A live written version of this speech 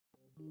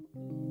Hi,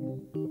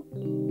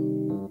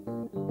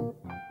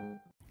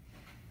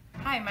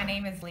 my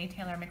name is Leigh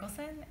Taylor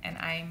Michelson, and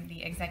I'm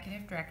the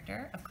Executive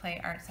Director of Clay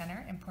Art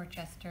Center in Port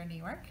Chester, New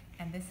York,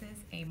 and this is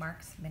a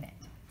Mark's Minute.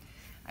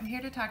 I'm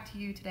here to talk to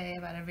you today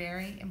about a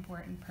very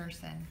important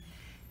person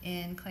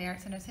in Clay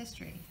Art Center's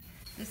history.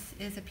 This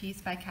is a piece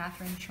by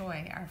Katherine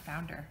Choy, our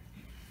founder.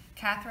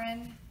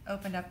 Katherine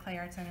opened up Clay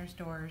Art Center's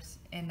doors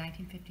in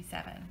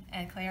 1957,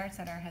 and Clay Art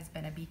Center has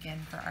been a beacon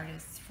for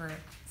artists for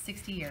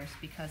 60 years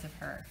because of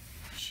her.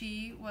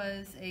 She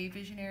was a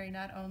visionary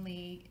not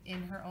only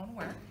in her own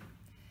work,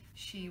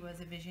 she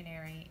was a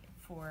visionary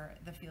for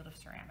the field of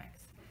ceramics.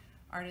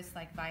 Artists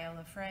like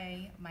Viola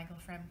Frey, Michael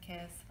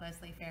Fremkes,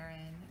 Leslie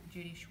Farron,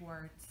 Judy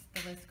Schwartz,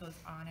 the list goes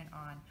on and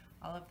on.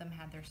 All of them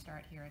had their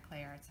start here at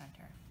Clay Art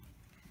Center.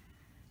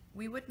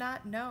 We would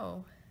not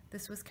know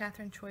this was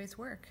Katherine Choy's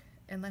work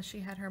unless she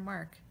had her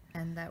mark,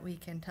 and that we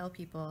can tell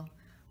people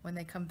when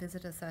they come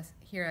visit us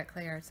here at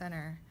Clay Art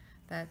Center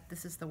that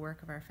this is the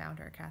work of our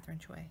founder, Katherine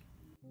Choy.